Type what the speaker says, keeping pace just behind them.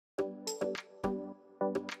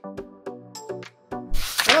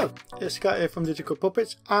Hello, it's Scott here from Digital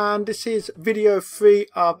Puppets, and this is video 3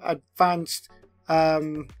 of Advanced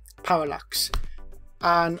Parallax,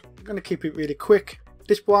 and I'm going to keep it really quick.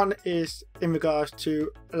 This one is in regards to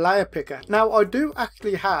layer picker. Now I do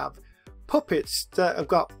actually have puppets that have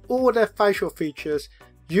got all their facial features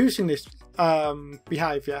using this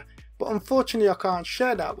behavior, but unfortunately I can't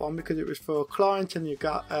share that one because it was for a client and you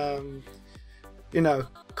got you know,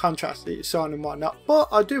 contrast that you sign and whatnot. But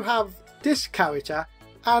I do have this character,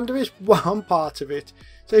 and there is one part of it.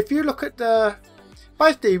 So if you look at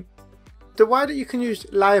basically the way that you can use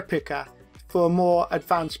layer picker for a more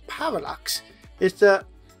advanced parallax is that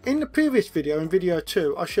in the previous video, in video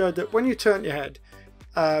 2, I showed that when you turn your head,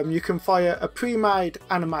 you can fire a pre-made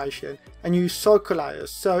animation and use cycle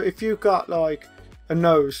layers. So if you've got like a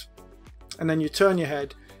nose and then you turn your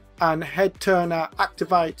head, and head turner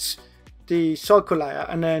activates the cycle layer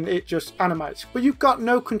and then it just animates, but you've got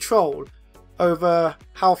no control over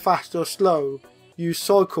how fast or slow you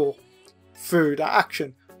cycle through that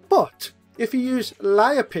action. But if you use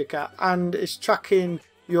layer picker and it's tracking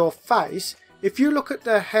your face, if you look at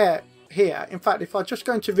the hair here, in fact if I just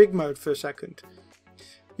go into rig mode for a second,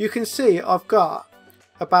 you can see I've got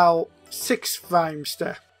about 6 frames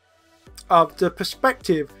there of the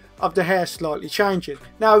perspective of the hair slightly changing.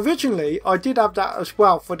 Now originally I did have that as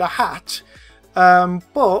well for the hat,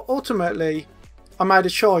 but ultimately I made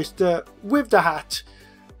a choice that with the hat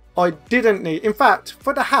I didn't need. In fact,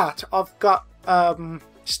 for the hat I've got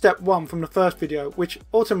step 1 from the first video, which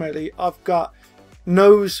ultimately I've got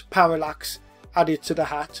nose parallax added to the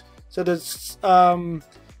hat. So there's the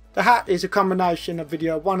hat is a combination of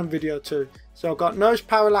video 1 and video 2. So I've got nose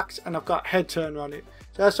parallax and I've got head turner on it.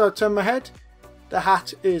 So as I turn my head, the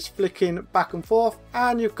hat is flicking back and forth,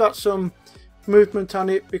 and you've got some movement on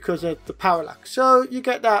it because of the parallax. So you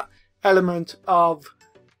get that element of,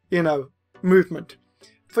 you know, movement.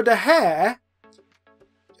 For the hair,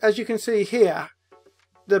 as you can see here,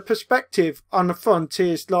 the perspective on the front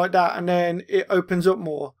is like that, and then it opens up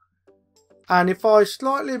more. And if I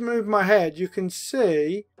slightly move my head, you can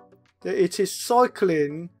see that it is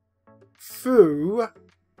cycling through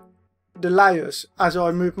the layers as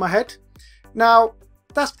I move my head. Now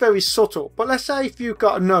that's very subtle, but let's say if you've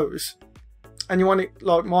got a nose and you want it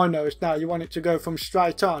like my nose now, you want it to go from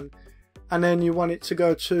straight on, and then you want it to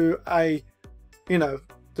go to a, you know,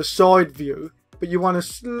 the side view, but you want to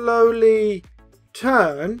slowly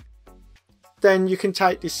turn, then you can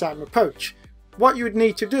take this same approach. What you would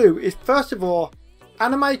need to do is first of all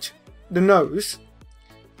animate the nose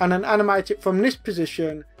and then animate it from this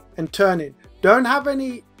position and turning. Don't have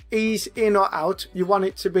any ease in or out. You want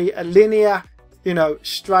it to be a linear, you know,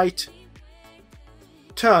 straight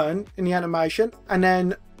turn in the animation. And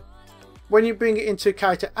then when you bring it into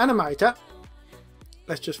Character Animator,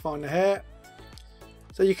 let's just find the hair.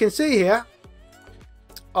 So you can see here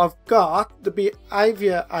I've got the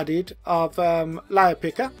behavior added of layer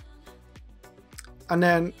picker, and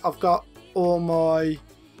then I've got all my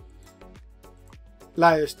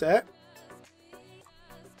layers there.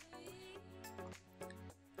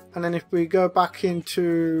 And then if we go back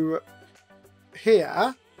into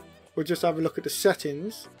here, we'll just have a look at the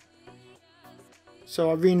settings.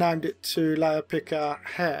 So I renamed it to layer picker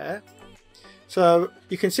hair. So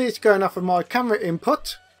you can see it's going off of my camera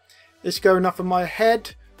input, it's going off of my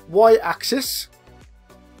head y-axis,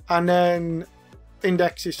 and then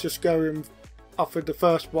index is just going off of the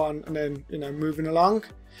first one and then, you know, moving along.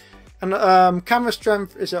 And camera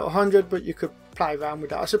strength is at 100, but you could play around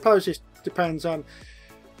with that. I suppose it depends on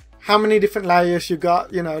how many different layers you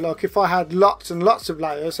got. You know, like if I had lots and lots of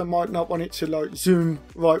layers, I might not want it to like zoom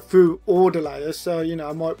right through all the layers. So, you know,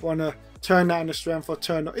 I might want to turn down the strength or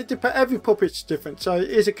turn up. It depends. Every puppet's different, so it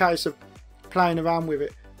is a case of playing around with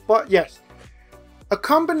it. But yes, a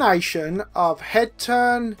combination of head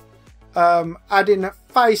turn, adding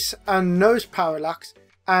face and nose parallax,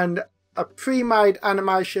 and a pre-made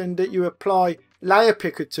animation that you apply layer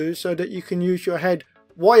picker to, so that you can use your head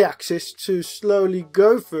y-axis to slowly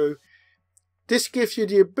go through. This gives you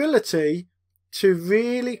the ability to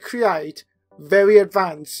really create very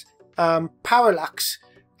advanced parallax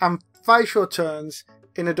and facial turns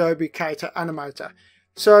in Adobe Character Animator.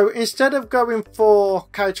 So instead of going for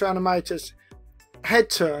Character Animator's head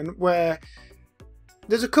turn, where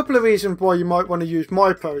there's a couple of reasons why you might want to use my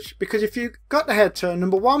approach, because if you got the head turn,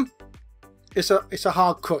 number one, it's a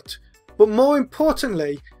hard cut, but more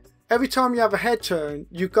importantly, every time you have a head turn,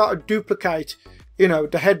 you've got to duplicate, you know,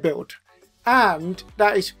 the head build, and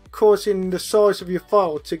that is causing the size of your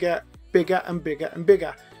file to get bigger and bigger and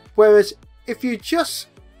bigger. Whereas if you just,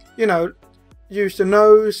 you know, use the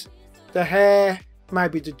nose, the hair,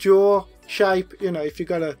 maybe the jaw, shape. You know, if you've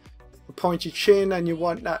got a pointed chin and you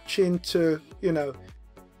want that chin to, you know,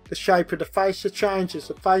 the shape of the face to change as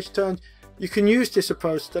the face turns, you can use this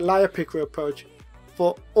approach, the layer picker approach,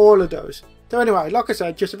 for all of those. So anyway, like I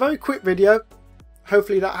said, just a very quick video.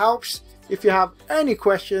 Hopefully that helps. If you have any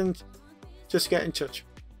questions, just get in touch.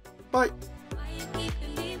 Bye.